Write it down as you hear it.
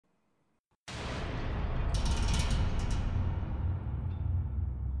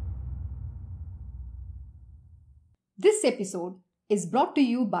This episode is brought to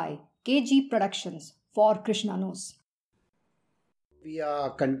you by KG Productions for KrsnaKnows. We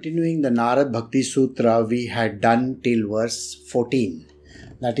are continuing the Narada Bhakti Sutra we had done till verse 14.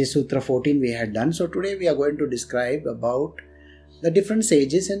 That is Sutra 14 we had done. So today we are going to describe about the different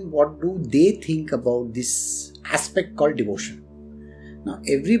sages and what do they think about this aspect called devotion. Now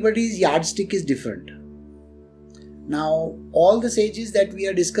everybody's yardstick is different. Now all the sages that we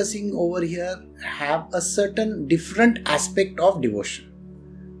are discussing over here have a certain different aspect of devotion.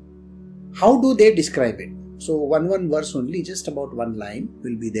 How do they describe it? So one verse only, just about one line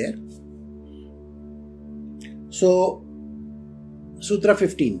will be there. So Sutra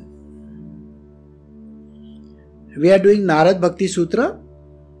 15. We are doing Narada Bhakti Sutra.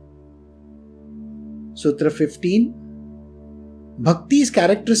 Sutra 15. Bhakti's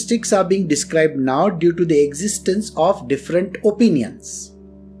characteristics are being described now due to the existence of different opinions.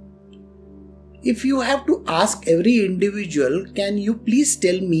 If you have to ask every individual, can you please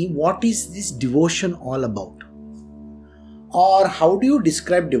tell me what is this devotion all about? Or how do you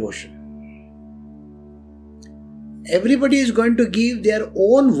describe devotion? Everybody is going to give their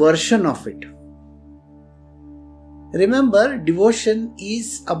own version of it. Remember, devotion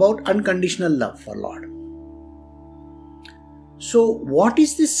is about unconditional love for Lord. So, what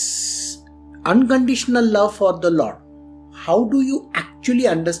is this unconditional love for the Lord? How do you actually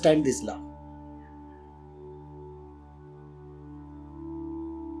understand this love?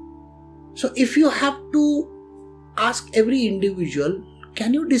 So, if you have to ask every individual,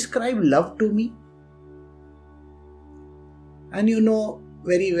 can you describe love to me? And you know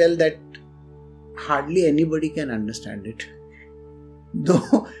very well that hardly anybody can understand it.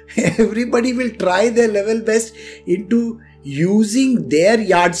 Though everybody will try their level best into using their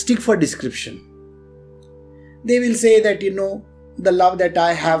yardstick for description. They will say that, the love that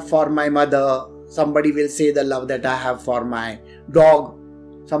I have for my mother. Somebody will say the love that I have for my dog.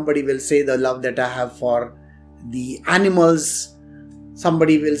 Somebody will say the love that I have for the animals.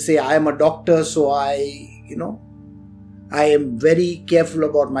 Somebody will say I am a doctor, so I am very careful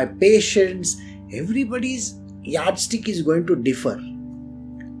about my patients. Everybody's yardstick is going to differ.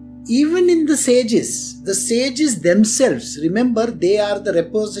 Even in the sages themselves, remember, they are the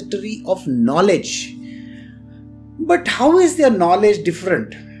repository of knowledge. But how is their knowledge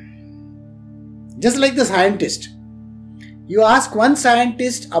different? Just like the scientist. You ask one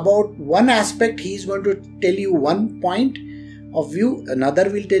scientist about one aspect, he is going to tell you one point of view,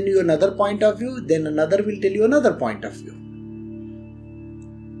 another will tell you another point of view, then another will tell you another point of view.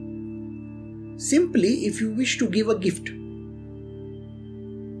 Simply, if you wish to give a gift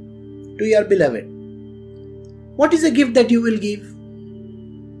to your beloved, what is the gift that you will give?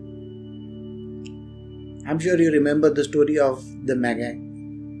 I'm sure you remember the story of the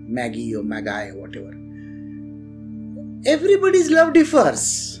Maggie or Magi, whatever. Everybody's love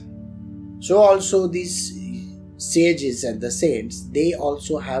differs. So also these sages and the saints, they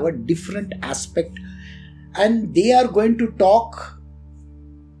also have a different aspect, and they are going to talk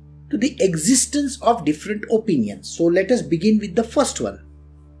to the existence of different opinions. So let us begin with the first one.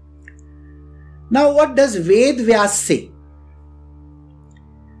 Now what does Vyas say?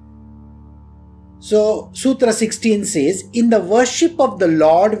 So Sutra 16 says, in the worship of the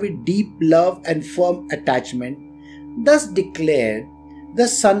Lord with deep love and firm attachment, thus declared the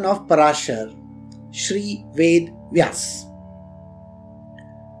son of Parashar, Shri Vyas.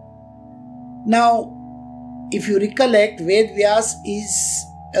 Now, if you recollect, Vyas is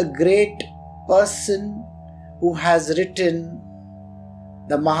a great person who has written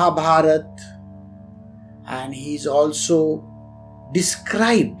the Mahabharata, and he's also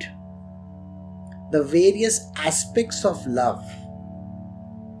described the various aspects of love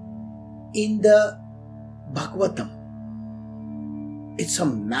in the Bhagavatam. It's a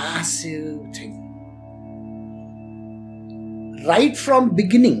massive thing. Right from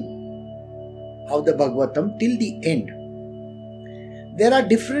beginning of the Bhagavatam till the end, there are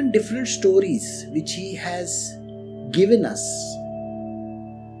different stories which he has given us.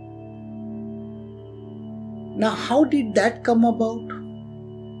 Now, how did that come about?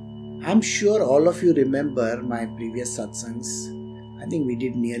 I'm sure all of you remember my previous satsangs. I think we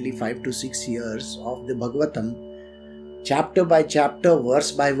did nearly 5 to 6 years of the Bhagavatam, chapter by chapter,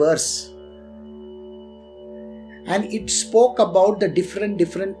 verse by verse. And it spoke about the different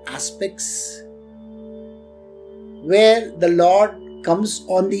aspects where the Lord comes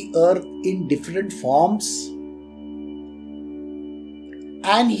on the earth in different forms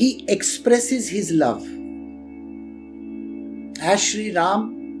and he expresses his love. As Sri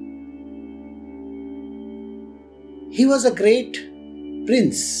Ram, he was a great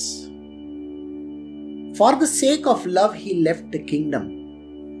prince. For the sake of love, he left the kingdom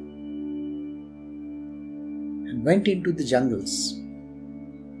and went into the jungles.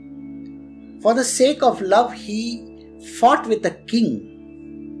 For the sake of love, he fought with the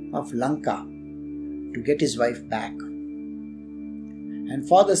king of Lanka to get his wife back. And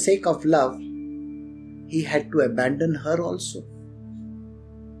for the sake of love, he had to abandon her also.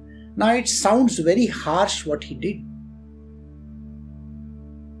 Now it sounds very harsh what he did.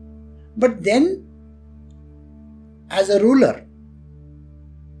 But then, as a ruler,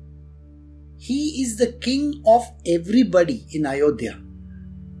 he is the king of everybody in Ayodhya.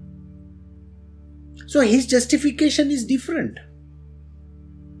 So his justification is different.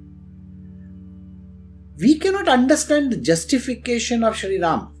 We cannot understand the justification of Sri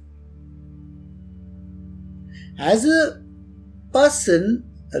Ram. As a person,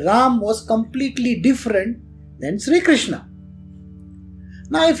 Ram was completely different than Sri Krishna.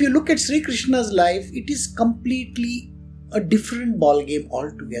 Now if you look at Sri Krishna's life, it is completely a different ballgame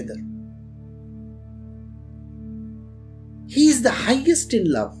altogether. He is the highest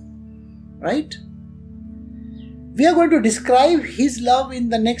in love, right? We are going to describe his love in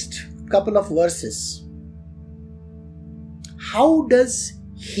the next couple of verses. How does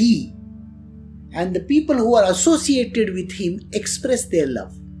he and the people who are associated with him express their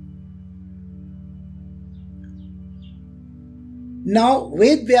love? Now,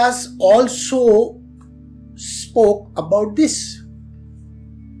 Ved Vyas also spoke about this.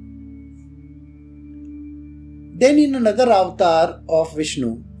 Then in another avatar of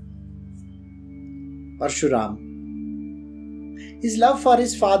Vishnu, Parshuram, his love for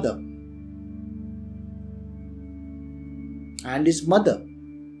his father and his mother.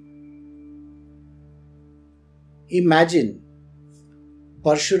 Imagine,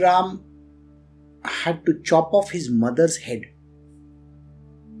 Parshuram had to chop off his mother's head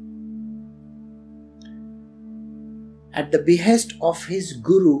at the behest of his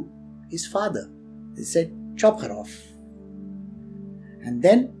guru, his father. He said, chop her off. And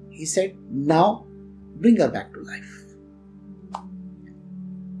then he said, now bring her back to life.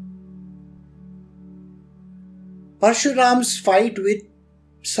 Parshuram's fight with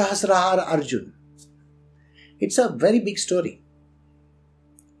Sahasrahara Arjun. It's a very big story.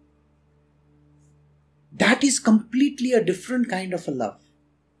 That is completely a different kind of a love.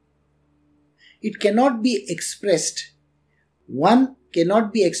 It cannot be expressed. One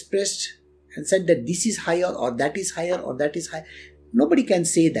cannot be expressed and said that this is higher or that is higher or that is higher. Nobody can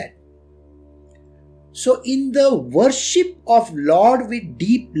say that. So in the worship of Lord with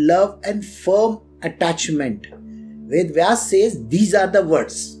deep love and firm attachment, Ved Vyas says these are the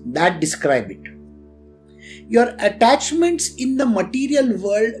words that describe it. Your attachments in the material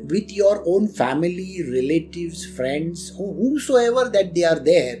world with your own family, relatives, friends, or whomsoever that they are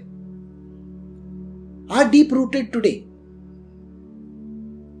there, are deep rooted today.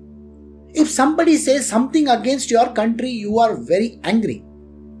 If somebody says something against your country, you are very angry.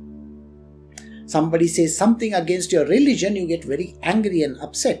 Somebody says something against your religion, you get very angry and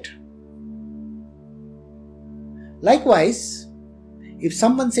upset. Likewise, if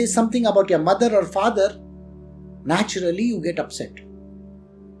someone says something about your mother or father, naturally you get upset.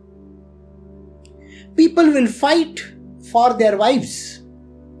 People will fight for their wives.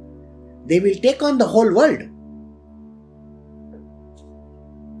 They will take on the whole world.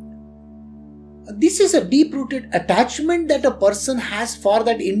 This is a deep-rooted attachment that a person has for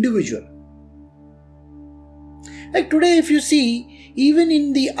that individual. Like today, if you see, even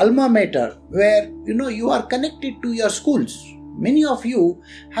in the alma mater, where you are connected to your schools, many of you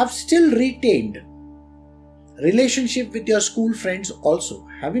have still retained relationship with your school friends also,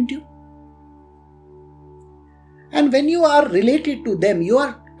 haven't you? And when you are related to them, you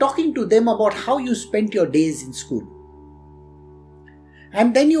are talking to them about how you spent your days in school.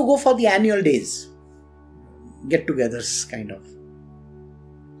 And then you go for the annual days, get-togethers kind of.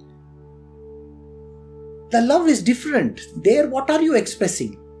 The love is different. There, what are you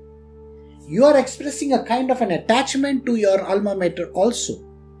expressing? You are expressing a kind of an attachment to your alma mater also.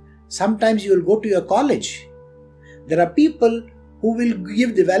 Sometimes you will go to your college. There are people who will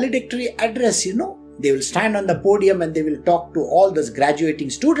give the valedictory address, They will stand on the podium and they will talk to all those graduating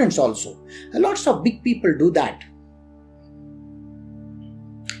students also. Lots of big people do that.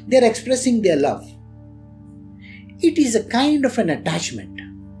 They are expressing their love. It is a kind of an attachment.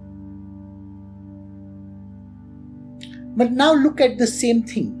 But now look at the same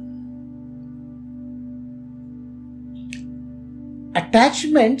thing.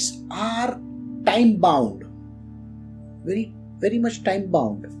 Attachments are time-bound. Very, very much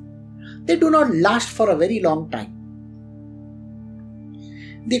time-bound. They do not last for a very long time.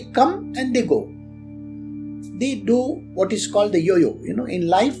 They come and they go. they do what is called the yo-yo. In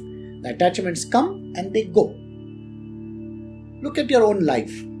life, the attachments come and they go. Look at your own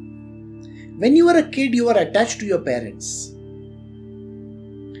life. When you were a kid, you were attached to your parents.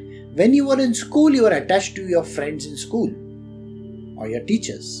 When you were in school, you were attached to your friends in school or your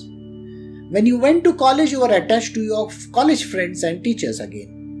teachers. When you went to college, you were attached to your college friends and teachers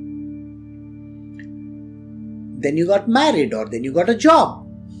again. Then you got married or then you got a job.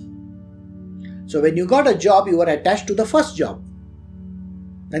 So when you got a job, you were attached to the first job.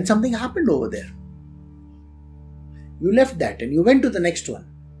 Then something happened over there. You left that and you went to the next one.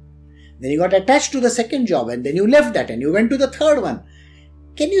 Then you got attached to the second job and then you left that and you went to the third one.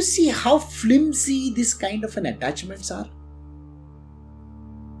 Can you see how flimsy this kind of an attachments are?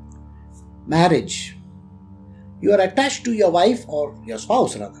 Marriage. You are attached to your wife or your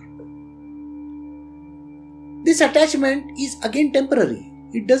spouse rather. This attachment is again temporary.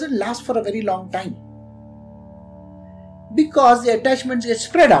 It doesn't last for a very long time. Because the attachments get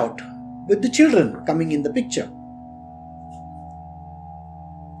spread out with the children coming in the picture.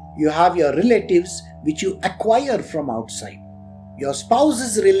 You have your relatives which you acquire from outside. Your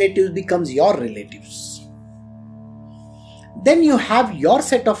spouse's relatives becomes your relatives. Then you have your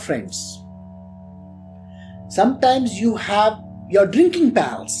set of friends. Sometimes you have your drinking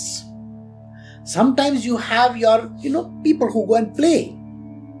pals. Sometimes you have your, people who go and play.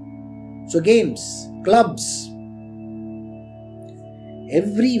 So games, clubs.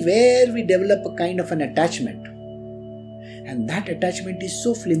 Everywhere we develop a kind of an attachment. And that attachment is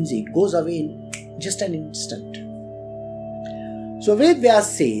so flimsy, it goes away in just an instant. So Vedvyas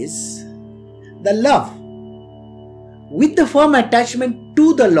says, the love with the firm attachment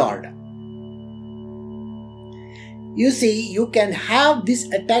to the Lord. You see, you can have this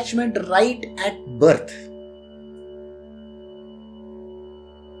attachment right at birth.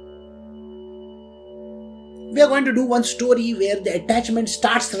 We are going to do one story where the attachment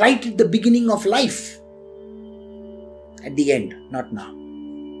starts right at the beginning of life. At the end, not now.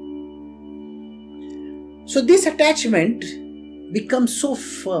 So this attachment becomes so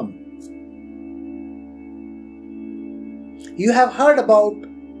firm. You have heard about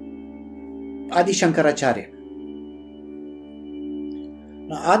Adi Shankaracharya.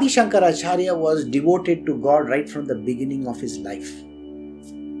 Now, Adi Shankaracharya was devoted to God right from the beginning of his life.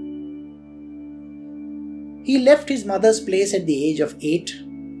 He left his mother's place at the age of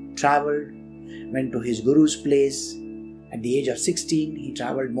 8, travelled, went to his guru's place. At the age of 16, he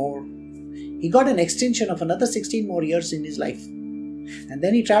travelled more. He got an extension of another 16 more years in his life. And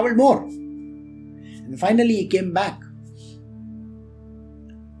then he travelled more. And finally he came back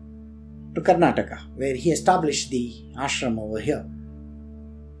to Karnataka, where he established the ashram over here.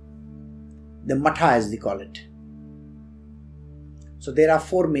 The matha as they call it. So there are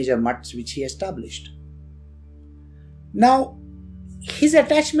 4 major mattas which he established. Now, his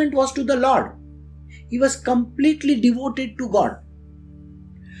attachment was to the Lord. He was completely devoted to God.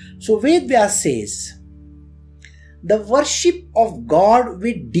 So Vedvyas says, the worship of God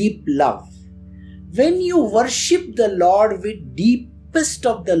with deep love. When you worship the Lord with deepest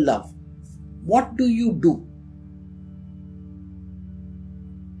of the love, what do you do?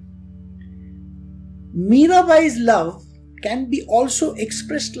 Mirabai's love can be also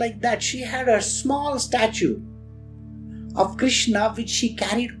expressed like that. She had a small statue of Krishna which she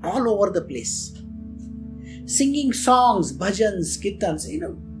carried all over the place. Singing songs, bhajans, kirtans,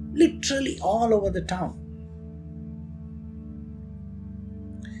 literally all over the town.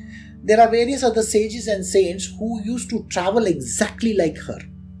 There are various other sages and saints who used to travel exactly like her.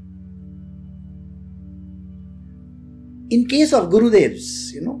 In case of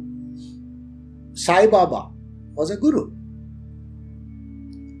Gurudevs, Sai Baba was a guru.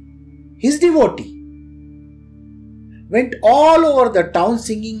 His devotee went all over the town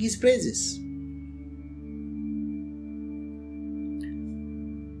singing his praises.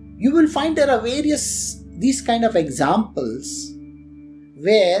 You will find there are these kind of examples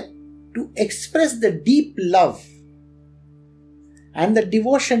where to express the deep love and the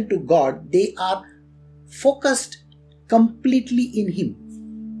devotion to God, they are focused completely in Him.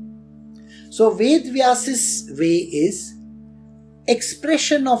 So Vedvyas's way is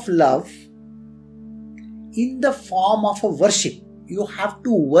expression of love in the form of a worship. You have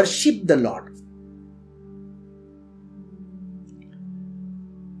to worship the Lord.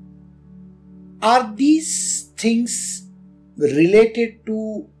 Are these things related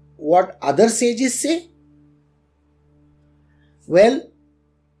to what other sages say? Well,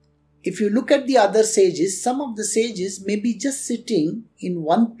 if you look at the other sages, some of the sages may be just sitting in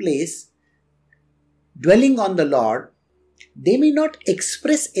one place, dwelling on the Lord. They may not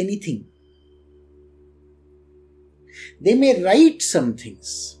express anything. They may write some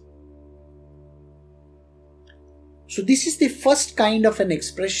things. So this is the first kind of an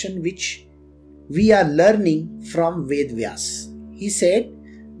expression which we are learning from Ved Vyas. He said,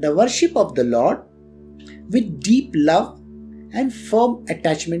 the worship of the Lord with deep love and firm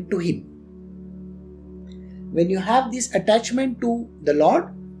attachment to Him. When you have this attachment to the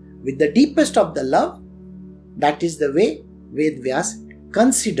Lord with the deepest of the love, that is the way Ved Vyas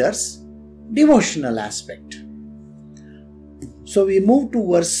considers devotional aspect. So we move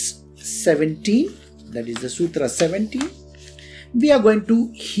to verse 17, that is the Sutra 17. We are going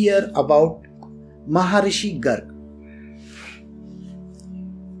to hear about Maharishi Garg.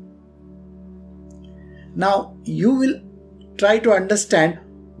 Now you will try to understand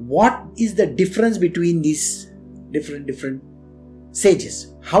what is the difference between these different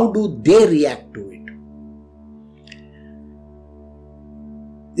sages. How do they react to it?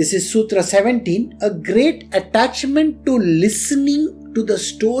 This is Sutra 17. A great attachment to listening to the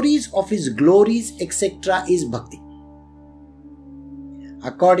stories of his glories, etc. is bhakti.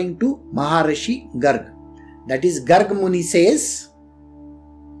 According to Maharishi Garg. That is, Garg Muni says,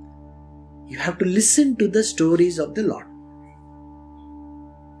 you have to listen to the stories of the Lord.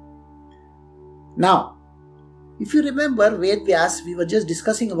 Now, if you remember Ved Vyas, we were just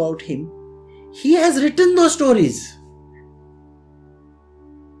discussing about him. He has written those stories.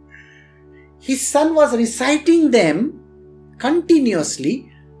 His son was reciting them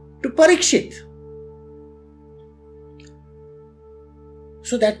continuously to Parikshit.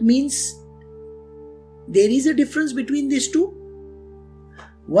 So that means there is a difference between these two.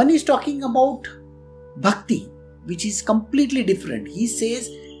 One is talking about bhakti, which is completely different. He says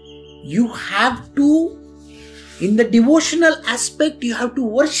you have to, in the devotional aspect, you have to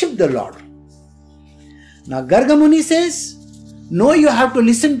worship the Lord. Now Garg Muni says, no, you have to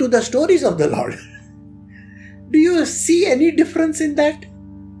listen to the stories of the Lord. Do you see any difference in that?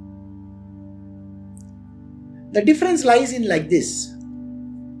 The difference lies in like this.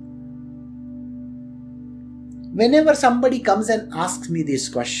 Whenever somebody comes and asks me this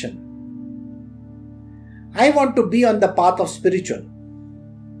question, I want to be on the path of spiritual.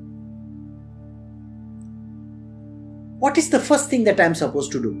 What is the first thing that I am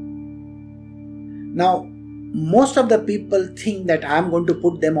supposed to do? Now, most of the people think that I am going to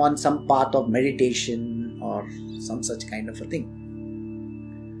put them on some path of meditation or some such kind of a thing.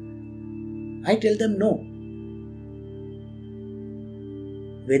 I tell them no.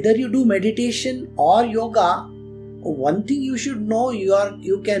 Whether you do meditation or yoga, one thing you should know,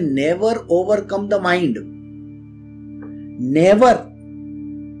 you can never overcome the mind. Never.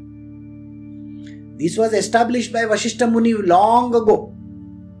 This was established by Vasishtha Muni long ago.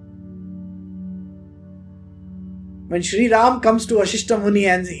 When Sri Ram comes to Vasishtha Muni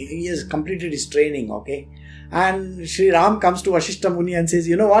and he has completed his training, okay, and Sri Ram comes to Vasishtha Muni and says,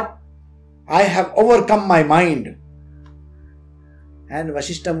 you know what, I have overcome my mind. And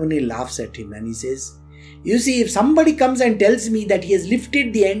Vasishtha Muni laughs at him and he says, you see, if somebody comes and tells me that he has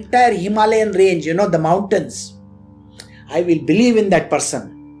lifted the entire Himalayan range, the mountains, I will believe in that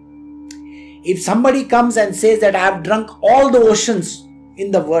person. If somebody comes and says that I have drunk all the oceans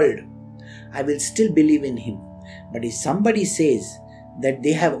in the world, I will still believe in him. But if somebody says that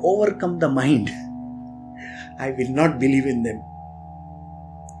they have overcome the mind, I will not believe in them.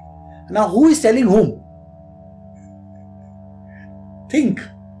 Now, who is telling whom? Think.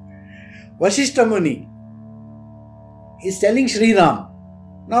 Vasishtha Muni is telling Sri Ram.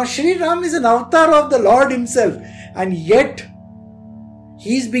 Now, Sri Ram is an avatar of the Lord himself, and yet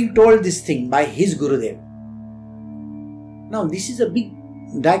he is being told this thing by his Gurudev. Now, this is a big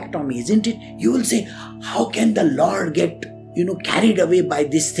dichotomy, isn't it? You will say, how can the Lord get, carried away by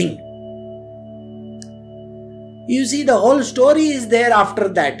this thing? You see, the whole story is there after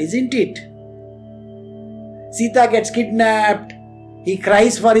that, isn't it? Sita gets kidnapped. He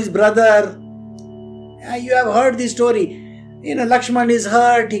cries for his brother. You have heard the story. Lakshman is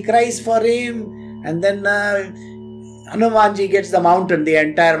hurt. He cries for him. And then Hanumanji gets the mountain, the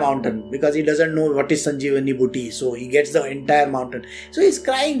entire mountain, because he doesn't know what is Sanjeevani Bhuti. So he gets the entire mountain. So he's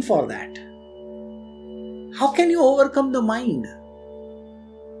crying for that. How can you overcome the mind?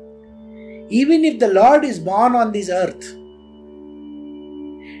 Even if the Lord is born on this earth,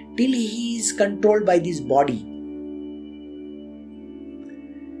 till he is controlled by this body,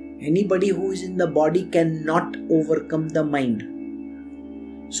 anybody who is in the body cannot overcome the mind.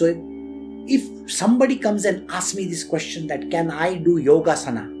 So if somebody comes and asks me this question that can I do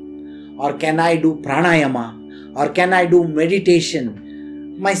yogasana, or can I do pranayama, or can I do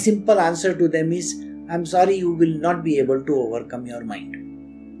meditation, my simple answer to them is, I'm sorry, you will not be able to overcome your mind.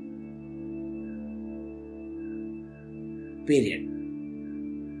 Period.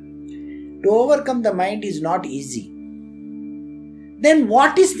 To overcome the mind is not easy. Then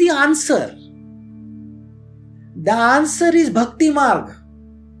what is the answer? The answer is Bhakti Marg,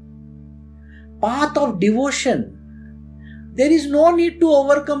 path of devotion. There is no need to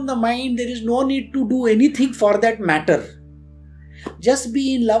overcome the mind. There is no need to do anything for that matter. Just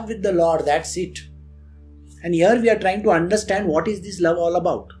be in love with the Lord. That's it. And here we are trying to understand what is this love all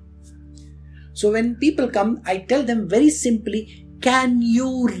about. So when people come, I tell them very simply, can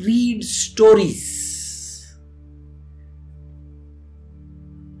you read stories?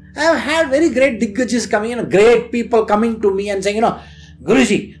 I have had very great diggajis coming, great people coming to me and saying,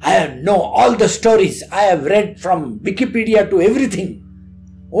 Guruji, I know all the stories. I have read from Wikipedia to everything.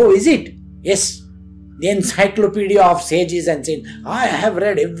 Oh, is it? Yes. The encyclopedia of sages and saints. I have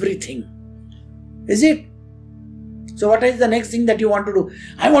read everything. Is it? So what is the next thing that you want to do?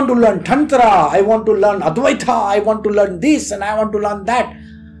 I want to learn Tantra. I want to learn Advaita. I want to learn this and I want to learn that.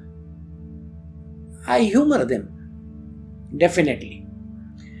 I humor them. Definitely.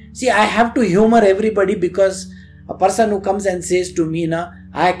 See, I have to humor everybody because a person who comes and says to me,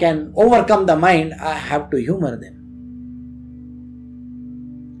 I can overcome the mind, I have to humor them.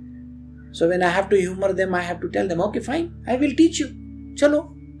 So when I have to humor them, I have to tell them, okay, fine, I will teach you.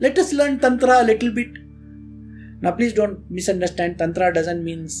 Chalo, let us learn Tantra a little bit. Now please don't misunderstand, Tantra doesn't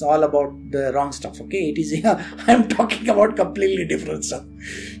mean all about the wrong stuff, okay? It is, I am talking about completely different stuff.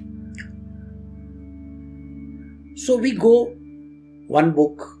 So we go one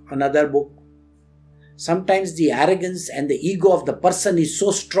book, another book. Sometimes the arrogance and the ego of the person is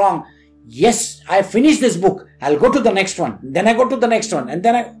so strong. Yes, I finished this book. I'll go to the next one. Then I go to the next one. And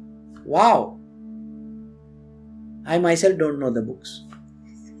then wow. I myself don't know the books.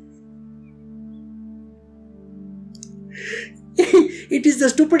 It is the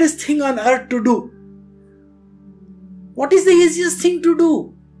stupidest thing on earth to do. What is the easiest thing to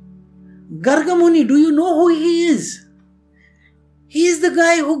do? Garga Muni, do you know who he is? He is the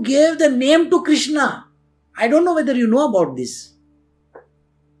guy who gave the name to Krishna. I don't know whether you know about this.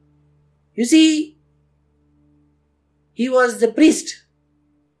 You see, he was the priest.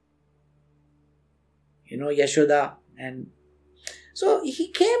 Yashoda. And so he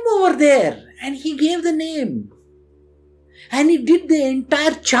came over there and he gave the name. And he did the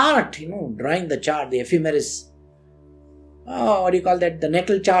entire chart, drawing the chart, the ephemeris. Oh, what do you call that? The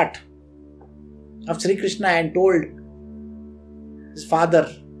natal chart of Sri Krishna, and told his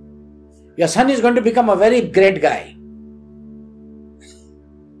father, your son is going to become a very great guy.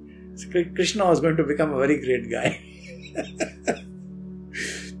 Krishna was going to become a very great guy.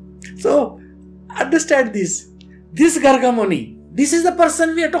 So, understand this. This Garga Muni, this is the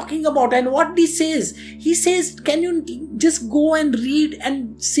person we are talking about. And what he says, can you just go and read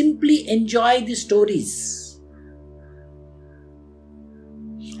and simply enjoy the stories?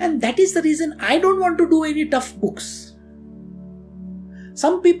 And that is the reason I don't want to do any tough books.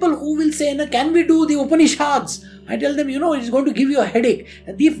 Some people who will say, can we do the Upanishads? I tell them, it is going to give you a headache.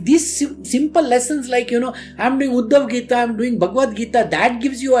 And if these simple lessons like, I am doing Uddhav Gita, I am doing Bhagavad Gita, that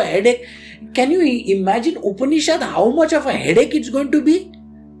gives you a headache. Can you imagine Upanishad, how much of a headache it's going to be?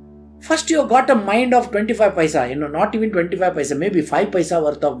 First you have got a mind of 25 paisa, not even 25 paisa, maybe 5 paisa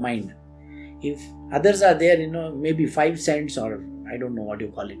worth of mind. If others are there, maybe 5 cents or I don't know what you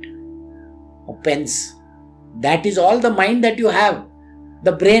call it, or pence. That is all the mind that you have.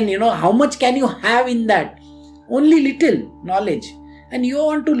 The brain, how much can you have in that? Only little knowledge. And you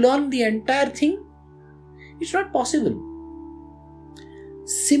want to learn the entire thing? It's not possible.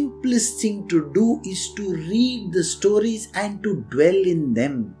 Simplest thing to do is to read the stories and to dwell in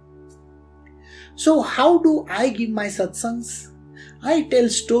them. So how do I give my satsangs? I tell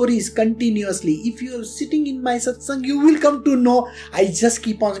stories continuously. If you are sitting in my satsang, you will come to know I just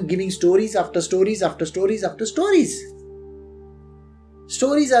keep on giving stories after stories after stories after stories.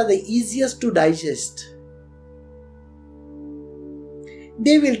 Stories are the easiest to digest.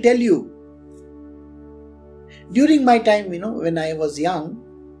 They will tell you. During my time, when I was young,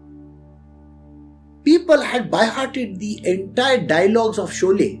 people had by-hearted the entire dialogues of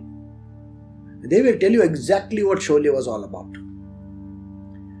Sholay. They will tell you exactly what Sholay was all about.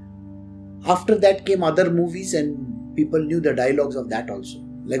 After that came other movies and people knew the dialogues of that also.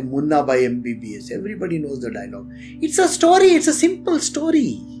 Like Munna by MBBS. Everybody knows the dialogue. It's a story. It's a simple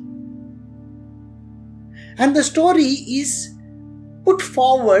story. And the story is put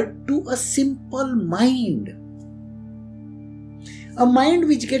forward to a simple mind. A mind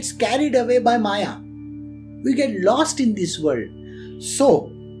which gets carried away by Maya. We get lost in this world.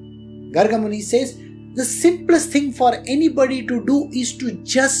 So, Garga Muni says, the simplest thing for anybody to do is to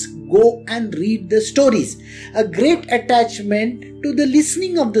just go and read the stories. A great attachment to the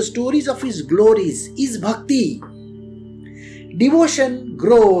listening of the stories of His glories is bhakti. Devotion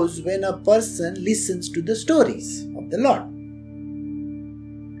grows when a person listens to the stories of the Lord.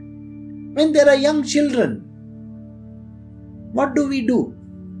 When there are young children, what do?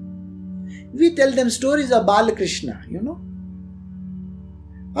 We tell them stories of Balakrishna,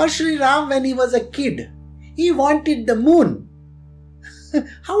 Or Sri Ram, when he was a kid, he wanted the moon.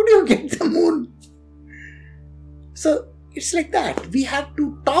 How do you get the moon? So it's like that. We have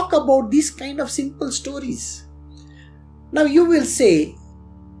to talk about these kind of simple stories. Now you will say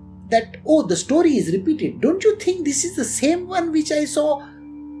that, oh, the story is repeated. Don't you think this is the same one which I saw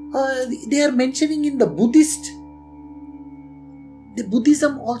they are mentioning in the Buddhist? The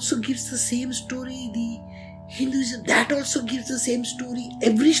Buddhism also gives the same story. The Hinduism, that also gives the same story.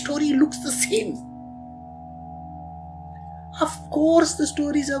 Every story looks the same. Of course the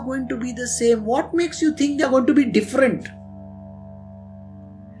stories are going to be the same. What makes you think they are going to be different?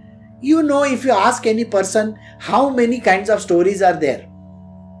 If you ask any person, how many kinds of stories are there?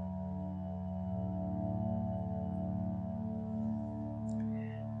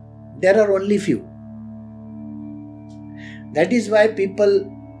 There are only few. That is why people,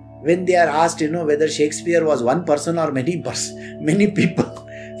 when they are asked, whether Shakespeare was one person or many people,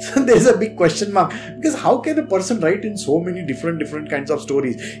 so there is a big question mark. Because how can a person write in so many different kinds of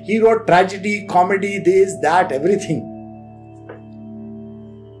stories? He wrote tragedy, comedy, this, that, everything.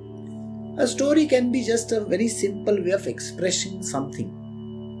 A story can be just a very simple way of expressing something.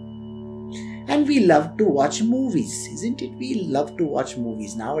 And we love to watch movies, isn't it? We love to watch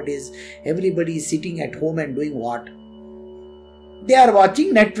movies. Nowadays, everybody is sitting at home and doing what? They are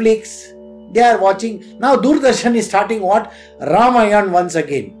watching Netflix. They are watching... Now Doordarshan is starting what? Ramayana once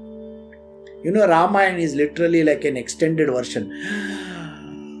again. Ramayana is literally like an extended version.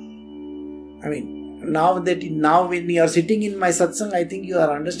 I mean, now when you are sitting in my satsang, I think you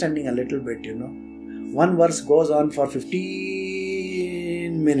are understanding a little bit, One verse goes on for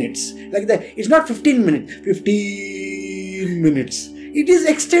 15 minutes. Like that. It's not 15 minutes. 15 minutes. It is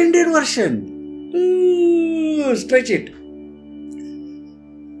extended version. Stretch it.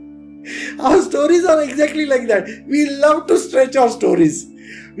 Our stories are exactly like that. We love to stretch our stories.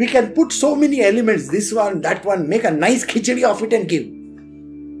 We can put so many elements, this one, that one, make a nice khichdi of it and give.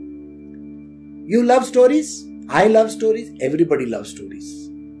 You love stories, I love stories, everybody loves stories.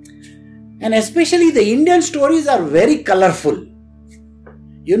 And especially the Indian stories are very colorful.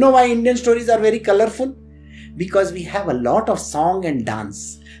 You know why Indian stories are very colorful? Because we have a lot of song and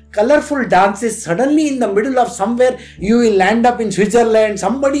dance. Colorful dances, suddenly in the middle of somewhere you will land up in Switzerland,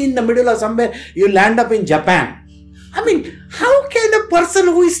 somebody in the middle of somewhere you land up in Japan. I mean, how can a person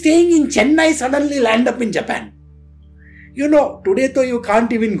who is staying in Chennai suddenly land up in Japan? Today though you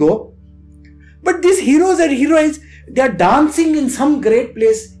can't even go. But these heroes and heroines, they are dancing in some great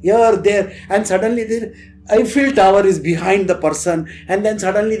place here, there, and suddenly the Eiffel Tower is behind the person, and then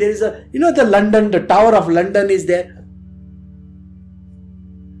suddenly there is the Tower of London is there.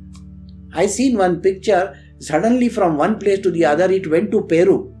 I seen one picture, suddenly from one place to the other it went to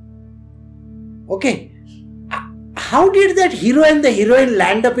Peru. Okay. How did that hero and the heroine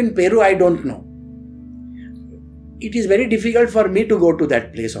land up in Peru? I don't know. It is very difficult for me to go to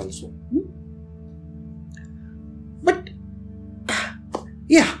that place also. But,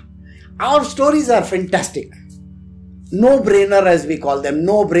 yeah, our stories are fantastic. No-brainer as we call them,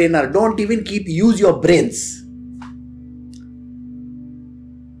 no-brainer. Don't even use your brains.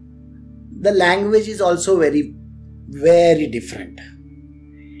 The language is also very, very different.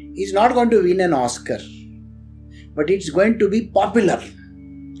 It's not going to win an Oscar, but it's going to be popular.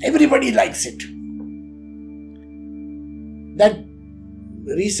 Everybody likes it. That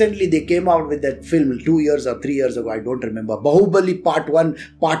recently they came out with that film 2 years or 3 years ago, I don't remember. Bahubali part 1,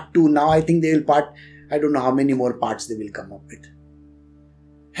 part 2. Now I think they will I don't know how many more parts they will come up with.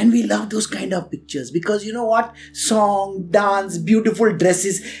 And we love those kind of pictures because you know what? Song, dance, beautiful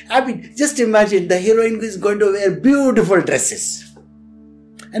dresses. I mean, just imagine the heroine is going to wear beautiful dresses.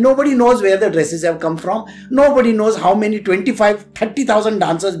 And nobody knows where the dresses have come from. Nobody knows how many 25,000-30,000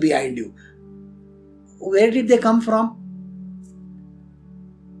 dancers behind you. Where did they come from?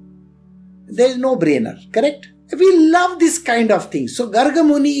 There is no brainer, correct? We love this kind of thing. So Garga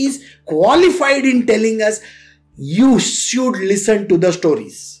Muni is qualified in telling us you should listen to the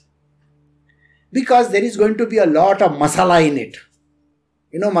stories. Because there is going to be a lot of masala in it.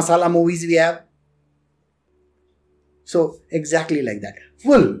 Masala movies we have. So exactly like that.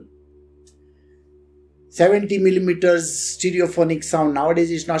 Full. 70 millimeters stereophonic sound.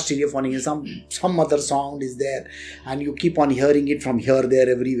 Nowadays it's not stereophonic, some other sound is there and you keep on hearing it from here, there,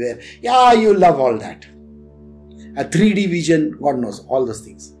 everywhere. Yeah, you love all that. A 3D vision, God knows, all those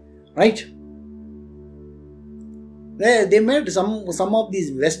things. Right? They made some of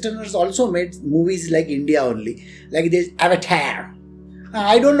these Westerners also made movies like India only. Like this Avatar.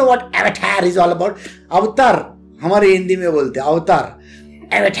 I don't know what Avatar is all about. Avatar. हमारे हिंदी में बोलते हैं Avatar.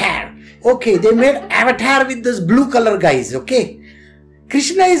 Avatar. Okay, they made Avatar with those blue color guys, okay?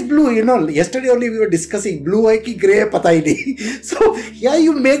 Krishna is blue, yesterday only we were discussing blue hai ki grey hai pata hi nahi. So, yeah,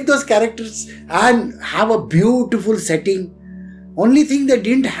 you make those characters and have a beautiful setting. Only thing they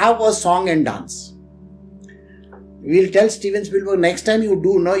didn't have was song and dance. We'll tell Steven Spielberg, next time you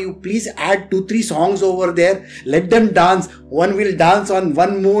do, you please add 2-3 songs over there. Let them dance. One will dance on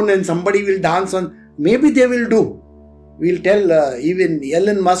one moon and somebody will dance on, maybe they will do. We'll tell even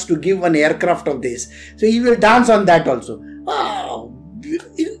Elon Musk to give one aircraft of this. So he will dance on that also. Wow.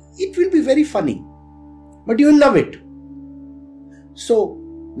 It will be very funny. But you will love it. So,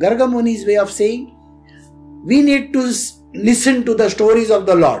 Garga Muni's way of saying, we need to listen to the stories of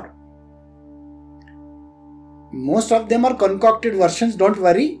the Lord. Most of them are concocted versions, don't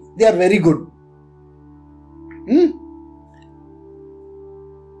worry. They are very good.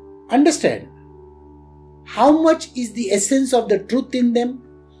 Understand? How much is the essence of the truth in them?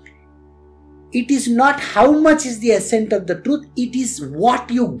 It is not how much is the essence of the truth, it is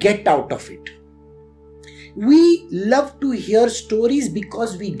what you get out of it. We love to hear stories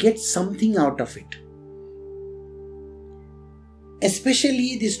because we get something out of it.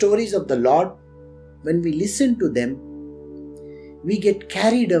 Especially the stories of the Lord, when we listen to them, we get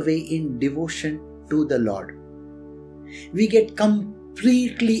carried away in devotion to the Lord. We get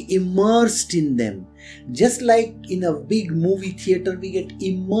completely immersed in them. Just like in a big movie theater, we get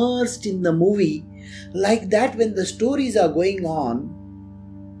immersed in the movie. Like that, when the stories are going on,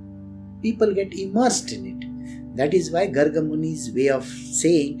 people get immersed in it. That is why Garga Muni's way of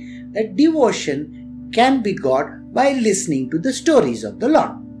saying that devotion can be got by listening to the stories of the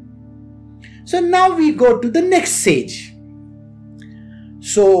Lord. So now we go to the next sage.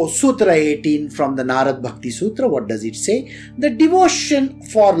 So Sutra 18 from the Narada Bhakti Sutra, what does it say? The devotion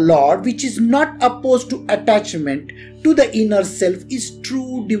for Lord which is not opposed to attachment to the inner self is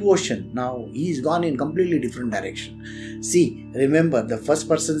true devotion. Now he is gone in completely different direction. See, remember the first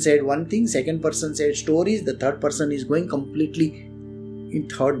person said one thing, second person said stories, the third person is going completely in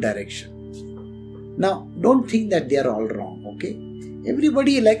third direction. Now don't think that they are all wrong, okay?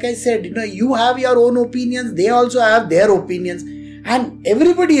 Everybody, like I said, you have your own opinions, they also have their opinions. And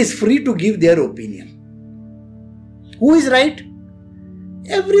everybody is free to give their opinion. Who is right?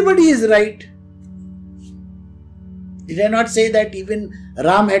 Everybody is right. Did I not say that even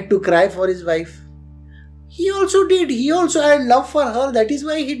Ram had to cry for his wife? He also did. He also had love for her. That is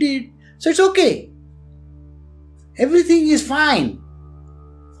why he did. So it's okay. Everything is fine.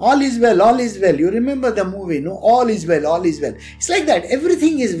 All is well. All is well. You remember the movie, no? All is well. All is well. It's like that.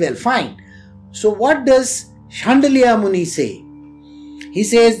 Everything is well. Fine. So what does Shandilya Muni say? He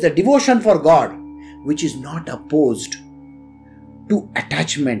says the devotion for God, which is not opposed to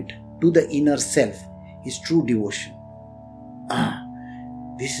attachment to the inner self, is true devotion.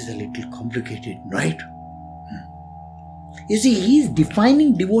 This is a little complicated, right? You see, he is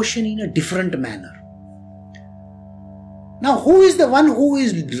defining devotion in a different manner. Now, who is the one who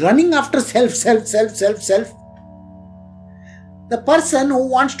is running after self? The person who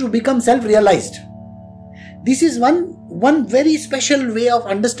wants to become self-realized. This is one very special way of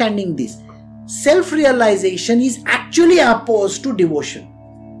understanding this. Self-realization is actually opposed to devotion.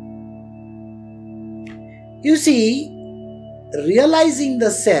 You see, realizing the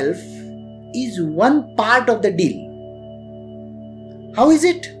self is one part of the deal. How is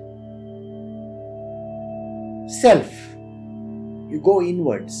it? Self. You go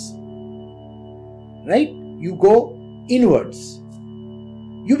inwards. Right? You go inwards.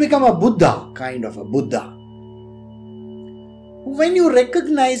 You become a Buddha, kind of a Buddha. When you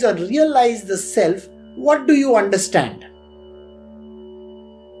recognize or realize the self, what do you understand?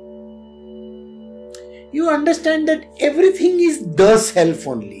 You understand that everything is the self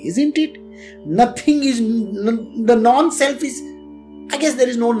only, isn't it? Nothing is, the non-self is, I guess there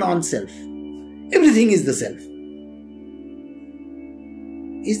is no non-self. Everything is the self.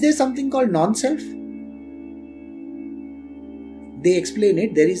 Is there something called non-self? They explain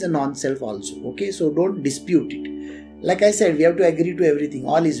it, there is a non-self also. Okay, so don't dispute it. Like I said, we have to agree to everything.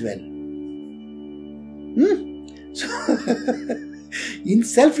 All is well. So, in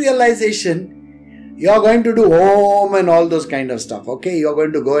self-realization, You are going to do Om and all those kind of stuff. Okay, you are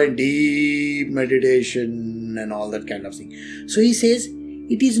going to go in deep meditation and all that kind of thing. So he says,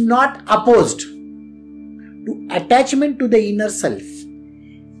 it is not opposed to attachment to the inner self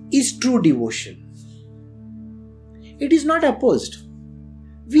is true devotion. It is not opposed.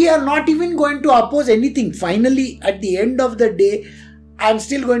 We are not even going to oppose anything. Finally, at the end of the day, I am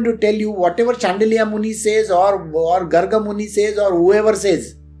still going to tell you whatever Chandaliya Muni says or Garga Muni says or whoever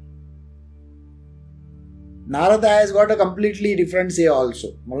says. Narada has got a completely different say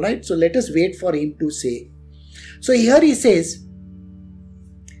also. Alright, so let us wait for him to say. So here he says,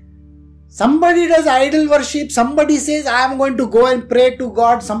 somebody does idol worship, somebody says I am going to go and pray to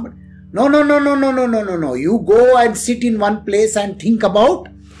God. No. You go and sit in one place and think about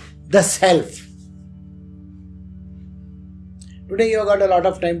the self. Today you have got a lot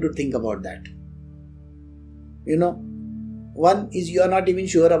of time to think about that. One is you are not even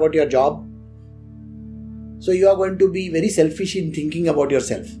sure about your job. So you are going to be very selfish in thinking about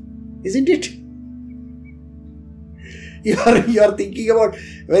yourself. Isn't it? You are thinking about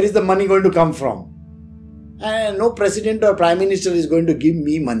where is the money going to come from. And no president or prime minister is going to give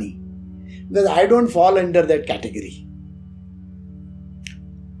me money. Because I don't fall under that category.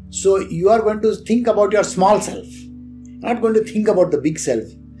 So you are going to think about your small self. Not going to think about the big self.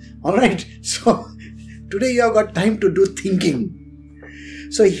 Alright. So today you have got time to do thinking.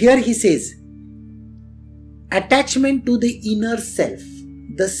 So here he says, attachment to the inner self.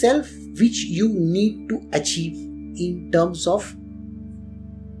 The self which you need to achieve in terms of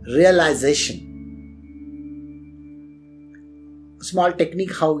realization. Small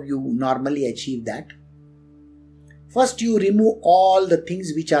technique how you normally achieve that. First you remove all the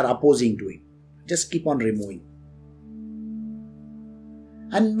things which are opposing to it. Just keep on removing.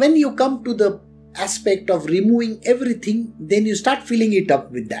 And when you come to the aspect of removing everything, then you start filling it up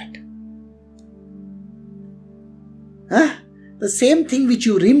with that. The same thing which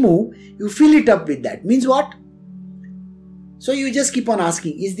you remove, you fill it up with that. Means what? So you just keep on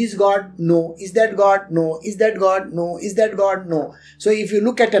asking, is this God? No. Is that God? No. Is that God? No. Is that God? No. So if you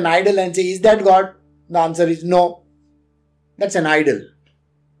look at an idol and say, is that God? The answer is no. That's an idol.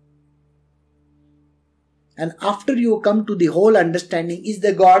 And after you come to the whole understanding, is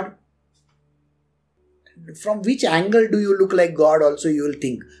the God? From which angle do you look like God also you will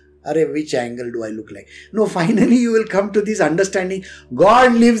think, which angle do I look like? No, finally you will come to this understanding,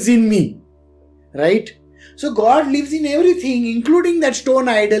 God lives in me. Right? So God lives in everything, including that stone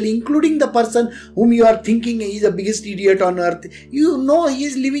idol, including the person whom you are thinking is the biggest idiot on earth. You know he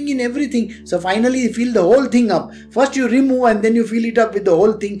is living in everything. So finally you fill the whole thing up. First you remove and then you fill it up with the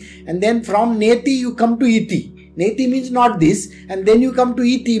whole thing. And then from Neti you come to Iti. Neti means not this. And then you come to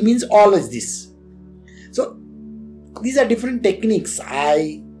Iti means all is this. So these are different techniques.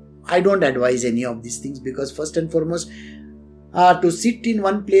 I don't advise any of these things because first and foremost, to sit in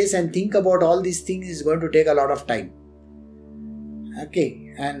one place and think about all these things is going to take a lot of time.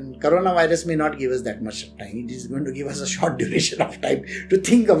 Okay, and coronavirus may not give us that much time. It is going to give us a short duration of time to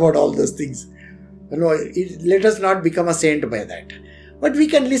think about all those things. Let us not become a saint by that. But we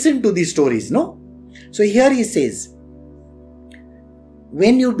can listen to these stories, no? So here he says,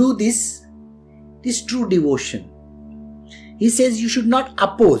 when you do this, it is true devotion. He says you should not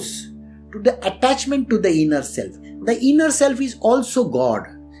oppose to the attachment to the inner self. The inner self is also God.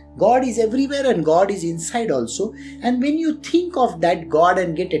 God is everywhere and God is inside also. And when you think of that God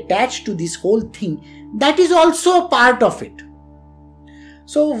and get attached to this whole thing, that is also a part of it.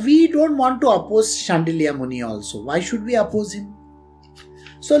 So we don't want to oppose Chandaliya Muni also. Why should we oppose him?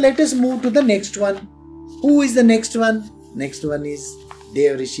 So let us move to the next one. Who is the next one? Next one is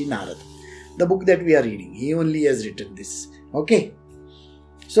Devrishi Narada. The book that we are reading. He only has written this. Okay.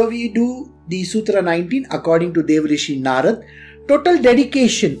 So we do the Sutra 19 according to Devrishi Narad. Total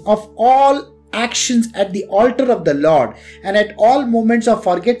dedication of all actions at the altar of the Lord and at all moments of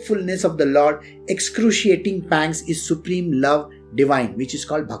forgetfulness of the Lord, excruciating pangs is supreme love divine, which is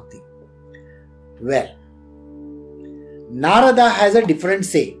called bhakti. Well, Narada has a different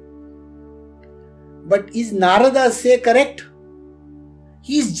say. But is Narada's say correct?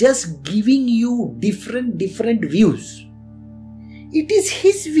 He is just giving you different views. It is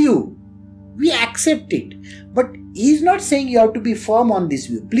his view. We accept it. But he is not saying you have to be firm on this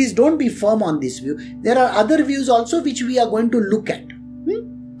view. Please don't be firm on this view. There are other views also which we are going to look at.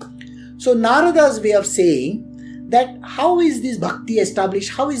 So Narada's way of saying that how is this bhakti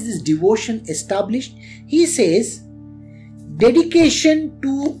established? How is this devotion established? He says dedication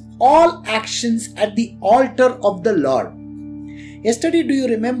to all actions at the altar of the Lord. Yesterday, do you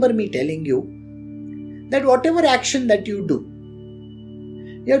remember me telling you that whatever action that you do,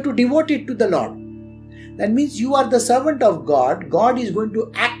 you have to devote it to the Lord. That means you are the servant of God. God is going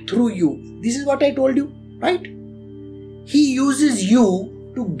to act through you. This is what I told you, right? He uses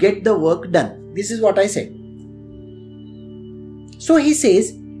you to get the work done. This is what I said. So he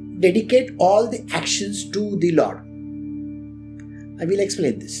says, dedicate all the actions to the Lord. I will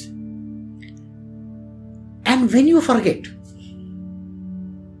explain this. And when you forget,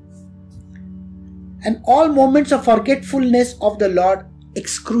 and all moments of forgetfulness of the Lord,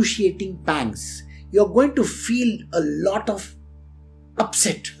 excruciating pangs, you are going to feel a lot of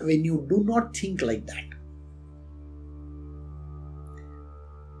upset when you do not think like that.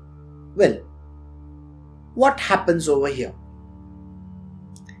 Well, what happens over here?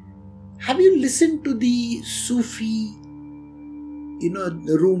 Have you listened to the Sufi,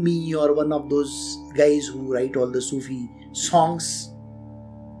 the Rumi or one of those guys who write all the Sufi songs?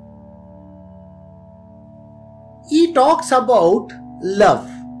 He talks about love.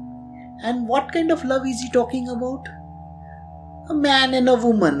 And what kind of love is he talking about? A man and a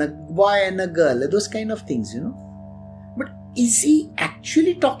woman, a boy and a girl, those kind of things, But is he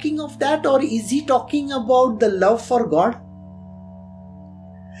actually talking of that, or is he talking about the love for God?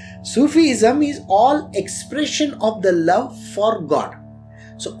 Sufism is all expression of the love for God.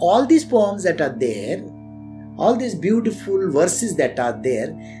 So all these poems that are there, all these beautiful verses that are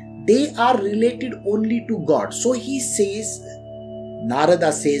there, they are related only to God. So he says,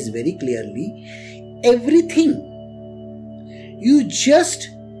 Narada says very clearly, everything you just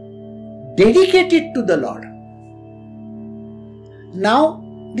dedicate it to the Lord. Now,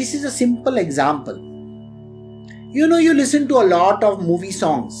 this is a simple example. You listen to a lot of movie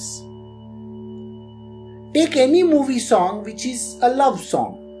songs. Take any movie song which is a love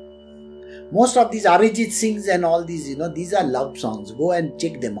song. Most of these Arijit Singhs and all these, these are love songs. Go and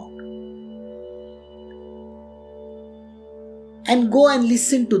check them out. And go and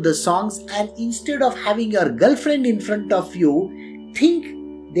listen to the songs, and instead of having your girlfriend in front of you, think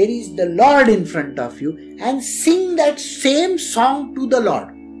there is the Lord in front of you and sing that same song to the Lord.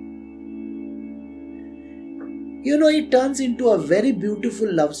 It turns into a very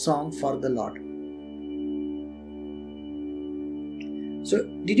beautiful love song for the Lord. So,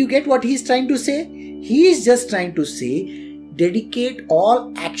 did you get what he is trying to say? He is just trying to say, dedicate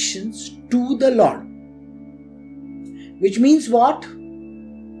all actions to the Lord. Which means what?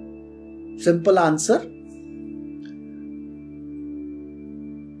 Simple answer.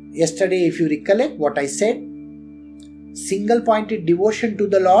 Yesterday, if you recollect what I said, single pointed devotion to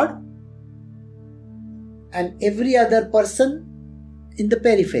the Lord and every other person in the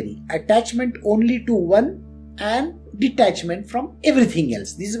periphery. Attachment only to one and detachment from everything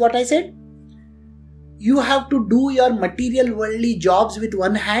else. This is what I said. You have to do your material worldly jobs with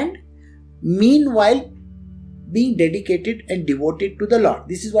one hand, meanwhile being dedicated and devoted to the Lord.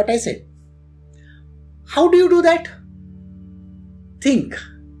 This is what I said. How do you do that? Think.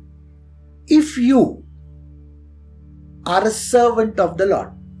 If you are a servant of the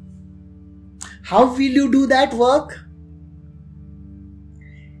Lord, how will you do that work?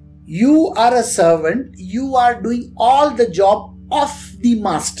 You are a servant, you are doing all the job of the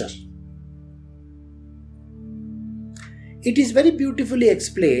master. It is very beautifully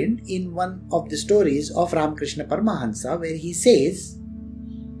explained in one of the stories of Ramakrishna Paramahansa, where he says,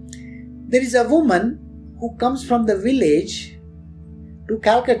 there is a woman who comes from the village to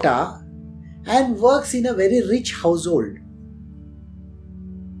Calcutta and works in a very rich household.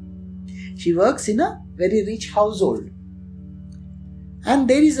 She works in a very rich household. And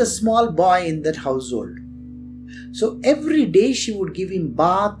there is a small boy in that household. So every day she would give him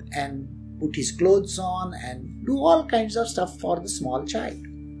bath and put his clothes on and do all kinds of stuff for the small child.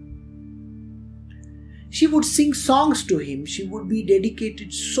 She would sing songs to him. She would be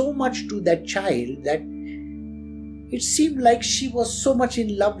dedicated so much to that child that it seemed like she was so much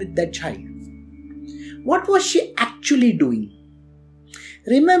in love with that child. What was she actually doing?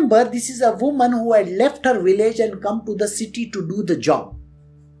 Remember, this is a woman who had left her village and come to the city to do the job.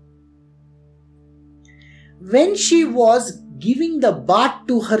 When she was giving the bath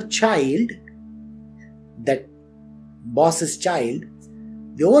to her child, that boss's child,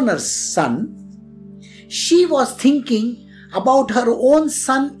 the owner's son, she was thinking about her own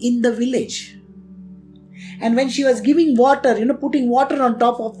son in the village. And when she was giving water, putting water on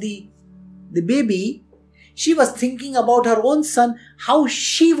top of the baby, she was thinking about her own son, how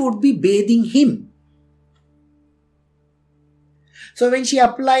she would be bathing him. So when she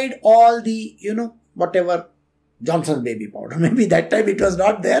applied all the, whatever, Johnson's baby powder, maybe that time it was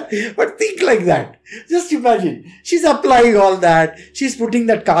not there, but think like that. Just imagine, she's applying all that, she's putting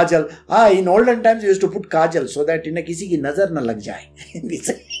that kajal. In olden times, you used to put kajal so that kisi ki nazar na lag jaye.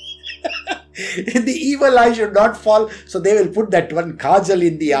 The evil eye should not fall, so they will put that one kajal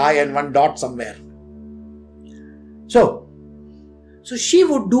in the eye and one dot somewhere. So she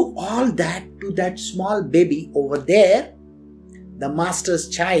would do all that to that small baby over there, the master's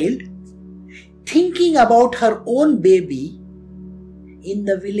child, thinking about her own baby in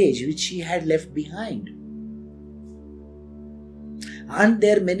the village which she had left behind. Aren't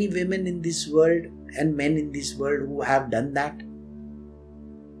there many women in this world and men in this world who have done that?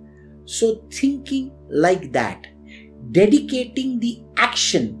 So thinking like that, dedicating the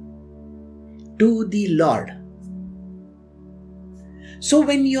action to the Lord. So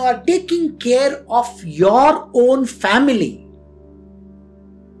when you are taking care of your own family,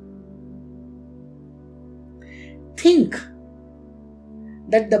 think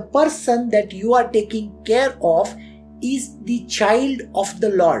that the person that you are taking care of is the child of the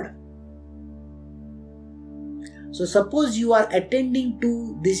Lord. So suppose you are attending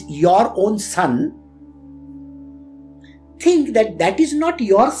to this your own son, think that that is not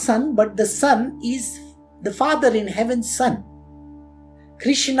your son, but the son is the Father in heaven's son,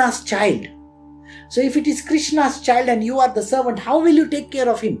 Krishna's child. So if it is Krishna's child and you are the servant, how will you take care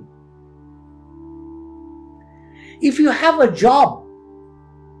of him? If you have a job,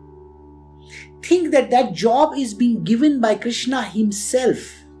 think that that job is being given by Krishna himself.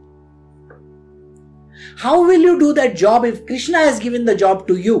 How will you do that job if Krishna has given the job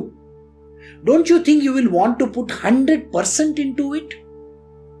to you? Don't you think you will want to put 100% into it?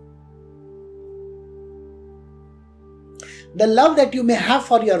 The love that you may have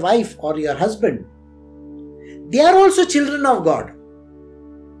for your wife or your husband, they are also children of God.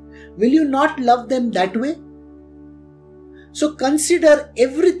 Will you not love them that way? So consider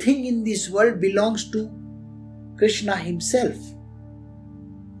everything in this world belongs to Krishna himself.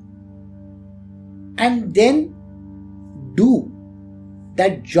 And then do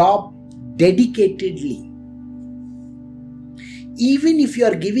that job dedicatedly. Even if you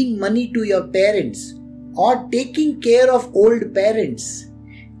are giving money to your parents or taking care of old parents,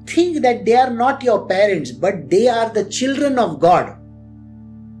 think that they are not your parents, but they are the children of God.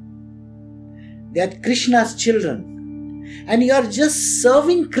 They are Krishna's children. And you are just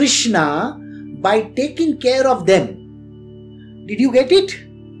serving Krishna by taking care of them. Did you get it?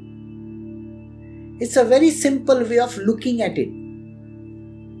 It's a very simple way of looking at it.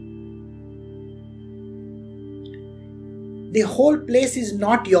 The whole place is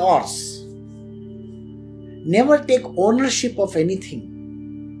not yours. Never take ownership of anything.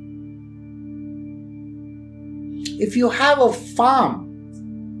 If you have a farm,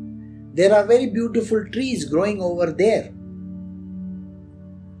 there are very beautiful trees growing over there.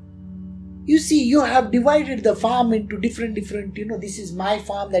 You see, you have divided the farm into different, this is my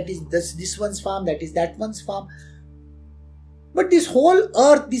farm, that is this one's farm, that is that one's farm. But this whole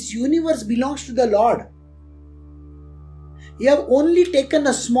earth, this universe belongs to the Lord. You have only taken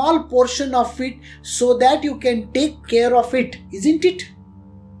a small portion of it so that you can take care of it, isn't it?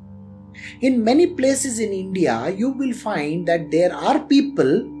 In many places in India, you will find that there are people,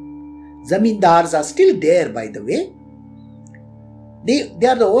 zamindars are still there by the way. They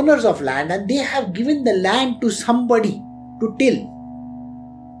are the owners of land and they have given the land to somebody to till.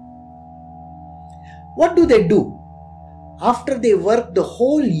 What do? After they work the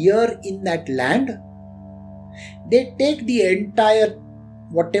whole year in that land, they take the entire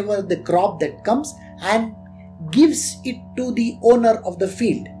whatever the crop that comes and gives it to the owner of the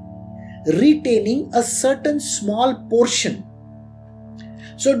field, retaining a certain small portion.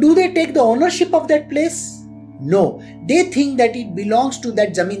 So do they take the ownership of that place? No, they think that it belongs to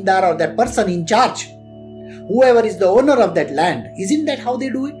that zamindar or that person in charge, whoever is the owner of that land. Isn't that how they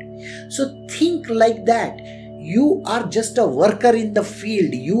do it? So think like that. You are just a worker in the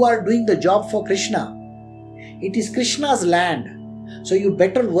field. You are doing the job for Krishna. It is Krishna's land. So you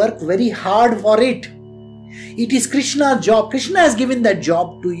better work very hard for it. It is Krishna's job. Krishna has given that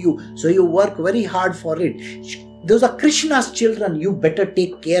job to you. So you work very hard for it. Those are Krishna's children. You better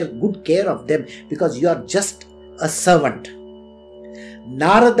take good care of them, because you are just a servant.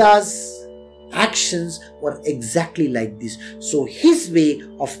 Narada's actions were exactly like this. So his way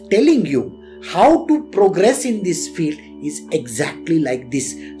of telling you how to progress in this field is exactly like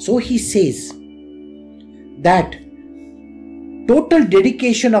this. So he says that total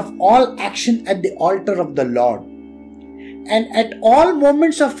dedication of all action at the altar of the Lord, and at all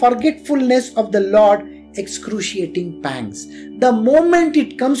moments of forgetfulness of the Lord, excruciating pangs. The moment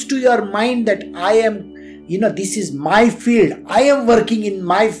it comes to your mind that I am, this is my field, I am working in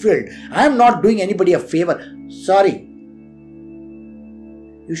my field, I am not doing anybody a favor. Sorry.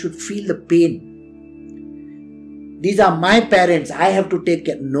 You should feel the pain. These are my parents, I have to take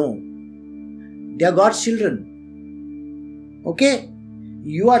care. No. They are God's children. Okay?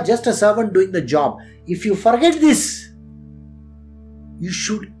 You are just a servant doing the job. If you forget this, you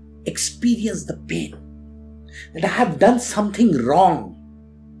should experience the pain that I have done something wrong.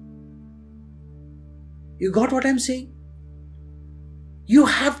 You got what I'm saying? You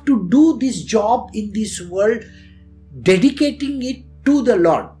have to do this job in this world, dedicating it to the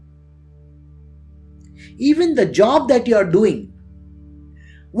Lord. Even the job that you are doing,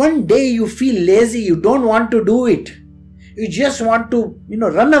 one day you feel lazy, you don't want to do it. You just want to,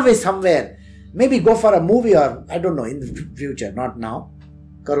 run away somewhere. Maybe go for a movie or, I don't know, in the future, not now.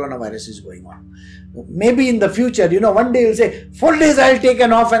 Coronavirus is going on. Maybe in the future, one day you'll say, 4 days I'll take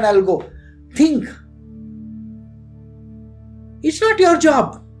an off and I'll go. Think. It's not your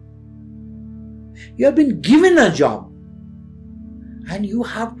job. You have been given a job. And you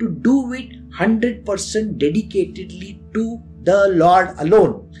have to do it 100% dedicatedly to the Lord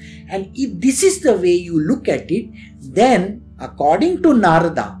alone. And if this is the way you look at it, then according to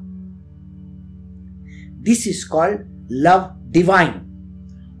Narada, this is called love divine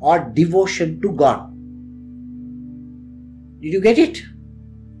or devotion to God. Did you get it?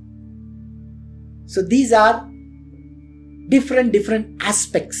 So these are different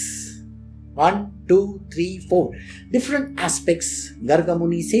aspects. 1, 2, 3, 4. Different aspects. Garga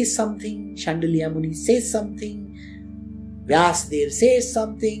Muni says something, Chandaliya Muni says something, Vyasdev says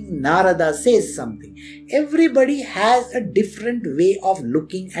something, Narada says something. Everybody has a different way of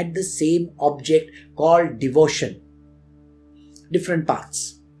looking at the same object called devotion. Different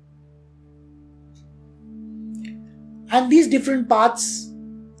paths. And these different paths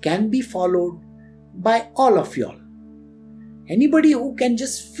can be followed by all of y'all. Anybody who can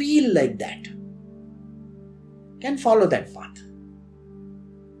just feel like that can follow that path.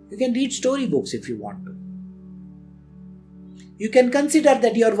 You can read storybooks if you want to. You can consider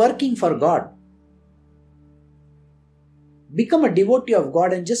that you are working for God. Become a devotee of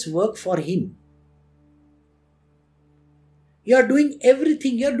God and just work for Him. You are doing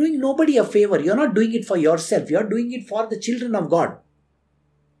everything. You are doing nobody a favor. You are not doing it for yourself. You are doing it for the children of God.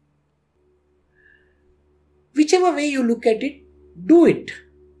 Whichever way you look at it, do it.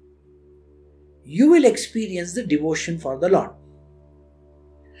 You will experience the devotion for the Lord.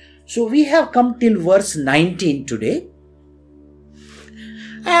 So we have come till verse 19 today.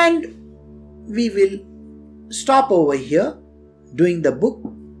 And we will stop over here doing the book.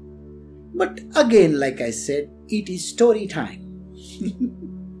 But again, like I said, it is story time.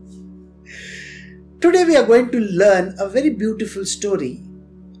 Today we are going to learn a very beautiful story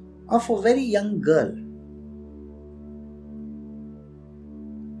of a very young girl.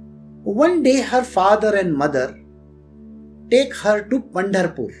 One day her father and mother take her to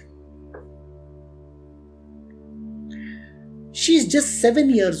Pandharpur. She is just 7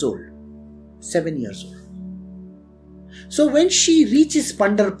 years old. 7 years old. So when she reaches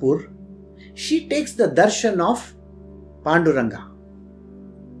Pandharpur, she takes the darshan of Panduranga.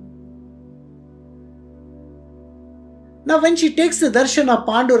 Now when she takes the darshan of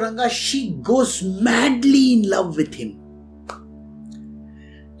Panduranga, she goes madly in love with him.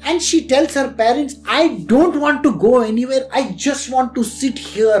 And she tells her parents, I don't want to go anywhere, I just want to sit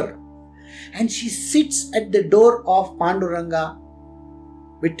here. And she sits at the door of Panduranga,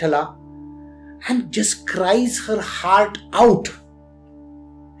 Vitthala, and just cries her heart out.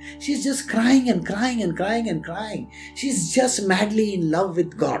 She's just crying and crying and crying and crying. She's just madly in love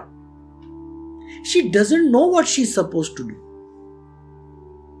with God. She doesn't know what she's supposed to do.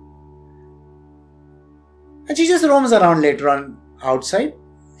 And she just roams around later on outside.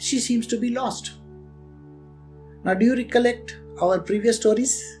 She seems to be lost. Now, do you recollect our previous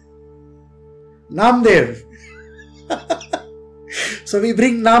stories? Namdev. So we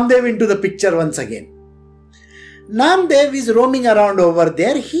bring Namdev into the picture once again. Namdev is roaming around over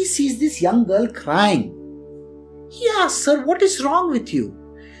there. He sees this young girl crying. He asks her, what is wrong with you?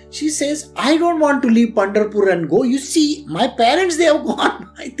 She says, I don't want to leave Pandharpur and go. You see, my parents, they have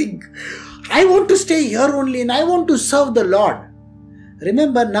gone. I think I want to stay here only and I want to serve the Lord.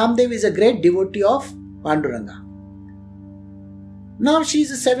 Remember, Namdev is a great devotee of Panduranga. Now she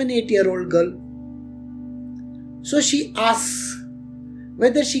is a 7-8-year-old girl. So she asks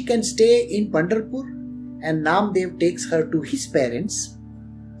whether she can stay in Pandharpur, and Namdev takes her to his parents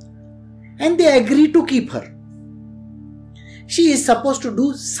and they agree to keep her. She is supposed to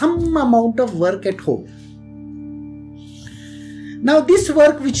do some amount of work at home. Now this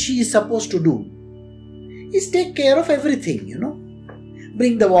work which she is supposed to do is take care of everything,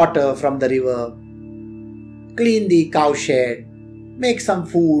 Bring the water from the river, clean the cow shed, make some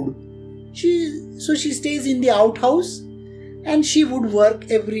food. So she stays in the outhouse and she would work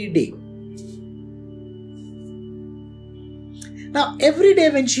every day. Now, every day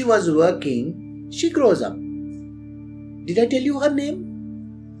when she was working, she grows up. Did I tell you her name?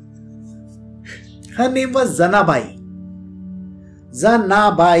 Her name was Janabai.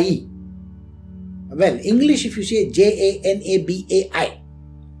 Janabai. Well, English if you say Janabai.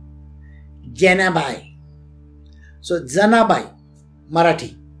 Janabai. So, Janabai,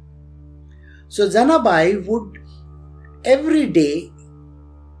 Marathi. So, Janabai would every day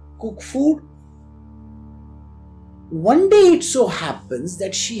cook food. One day it so happens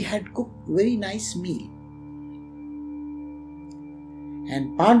that she had cooked a very nice meal.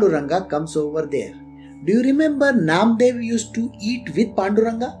 And Panduranga comes over there. Do you remember Namdev used to eat with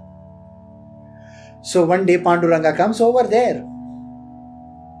Panduranga? So one day Panduranga comes over there.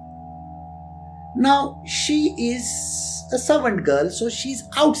 Now she is a servant girl, so she's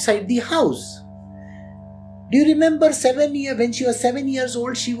outside the house. Do you remember when she was 7 years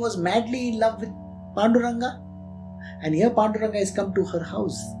old, she was madly in love with Panduranga? And here Panduranga has come to her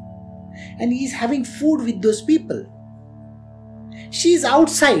house. And he is having food with those people. She is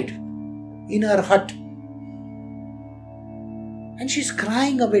outside in her hut. And she's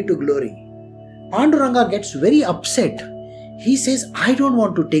crying away to glory. Panduranga gets very upset. He says, I don't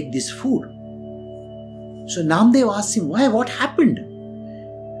want to take this food. So Namdev asks him, why? What happened?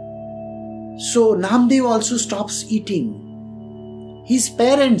 So Namdev also stops eating. His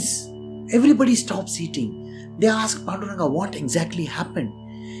parents, everybody stops eating. They ask Panduranga, what exactly happened?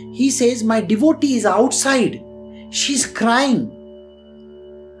 He says, my devotee is outside. She's crying.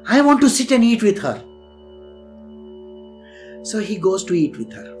 I want to sit and eat with her. So he goes to eat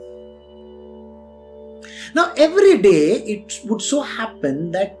with her. Now every day it would so happen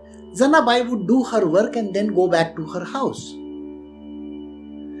that Janabai would do her work and then go back to her house.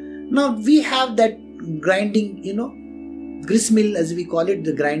 Now we have that grinding, gristmill as we call it,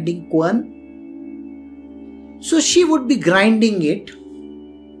 the grinding quern. So she would be grinding it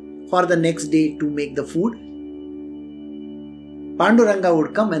for the next day to make the food. Panduranga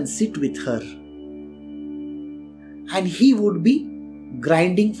would come and sit with her. And he would be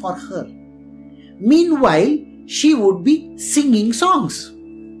grinding for her. Meanwhile, she would be singing songs.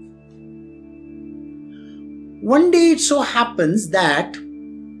 One day it so happens that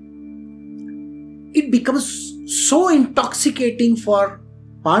it becomes so intoxicating for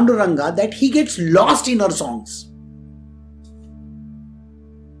Panduranga that he gets lost in her songs.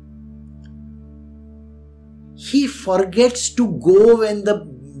 He forgets to go when the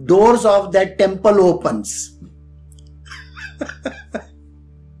doors of that temple opens.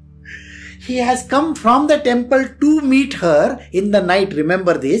 He has come from the temple to meet her in the night,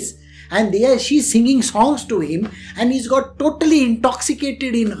 remember this, and there she's singing songs to him, and he's got totally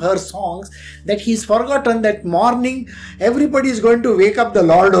intoxicated in her songs that he's forgotten that morning everybody is going to wake up the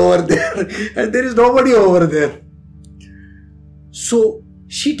Lord over there and there is nobody over there. So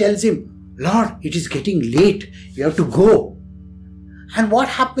she tells him, Lord, it is getting late, you have to go. And what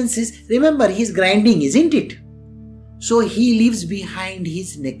happens is, remember, he's grinding, isn't it? So he leaves behind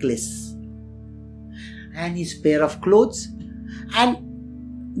his necklace and his pair of clothes, and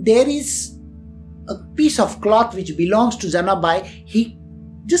there is a piece of cloth which belongs to Janabai. He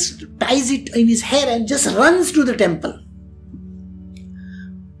just ties it in his hair and just runs to the temple.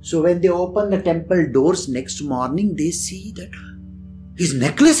 So when they open the temple doors next morning, they see that his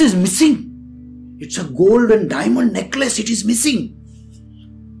necklace is missing. It's a gold and diamond necklace, it is missing.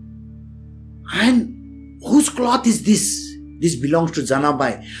 And whose cloth is this? This belongs to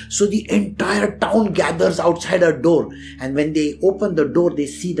Janabai. So the entire town gathers outside her door, and when they open the door, they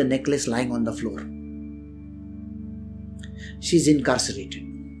see the necklace lying on the floor. She's incarcerated.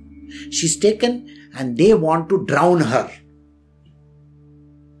 She's taken and they want to drown her.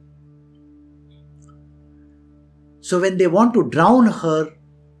 So when they want to drown her,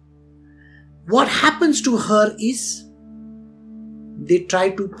 what happens to her is they try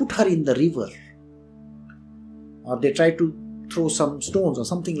to put her in the river, or they try to throw some stones or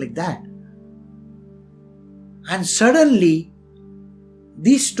something like that. And suddenly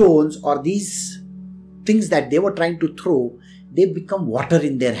these stones or these things that they were trying to throw, they become water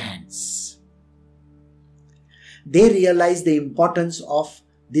in their hands. They realize the importance of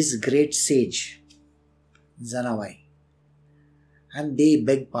this great sage, Janabai, and they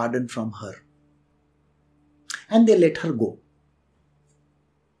beg pardon from her. And they let her go.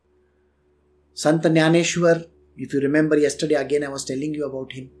 Sant Jnaneshwar, if you remember yesterday again I was telling you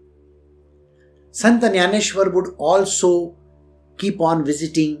about him. Sant Jnaneshwar would also keep on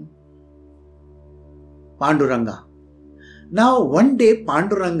visiting Panduranga. Now one day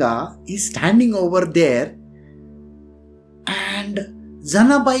Panduranga is standing over there and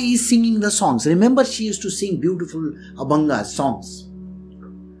Janabai is singing the songs. Remember, she used to sing beautiful Abhangas, songs.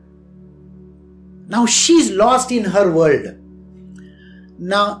 Now she is lost in her world.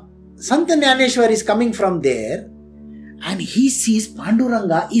 Now Sant Jnaneshwar is coming from there and he sees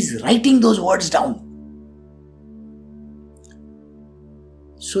Panduranga is writing those words down.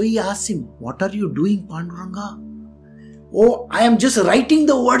 So he asks him, "What are you doing, Panduranga?" "Oh, I am just writing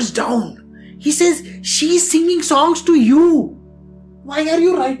the words down." He says, "She is singing songs to you. Why are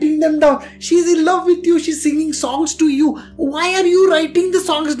you writing them down? She is in love with you. She is singing songs to you. Why are you writing the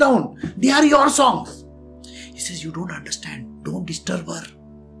songs down? They are your songs." He says, "You don't understand. Don't disturb her.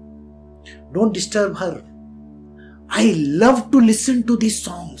 Don't disturb her. I love to listen to these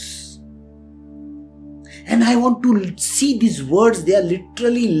songs. And I want to see these words. They are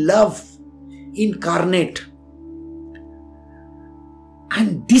literally love incarnate.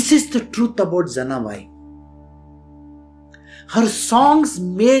 And this is the truth about Janabai. Her songs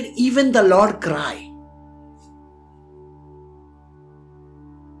made even the Lord cry."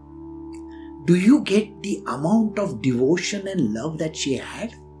 Do you get the amount of devotion and love that she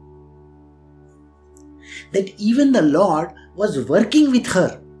had? That even the Lord was working with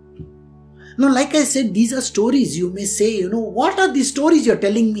her. Now, like I said, these are stories. You may say, what are these stories you're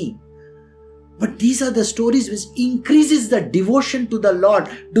telling me? But these are the stories which increases the devotion to the Lord.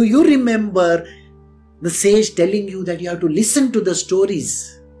 Do you remember the sage telling you that you have to listen to the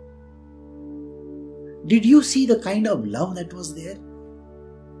stories? Did you see the kind of love that was there?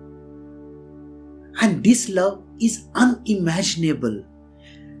 And this love is unimaginable.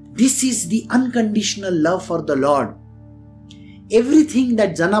 This is the unconditional love for the Lord. Everything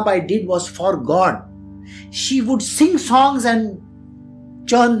that Janabai did was for God. She would sing songs and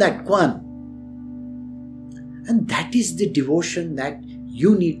churn that quern. And that is the devotion that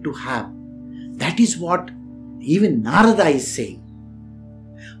you need to have. That is what even Narada is saying.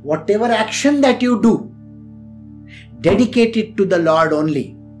 Whatever action that you do, dedicate it to the Lord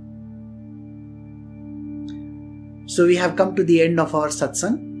only. So we have come to the end of our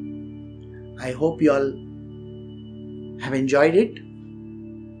satsang. I hope you all have enjoyed it.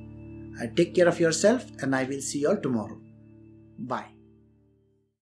 Take care of yourself and I will see you all tomorrow. Bye.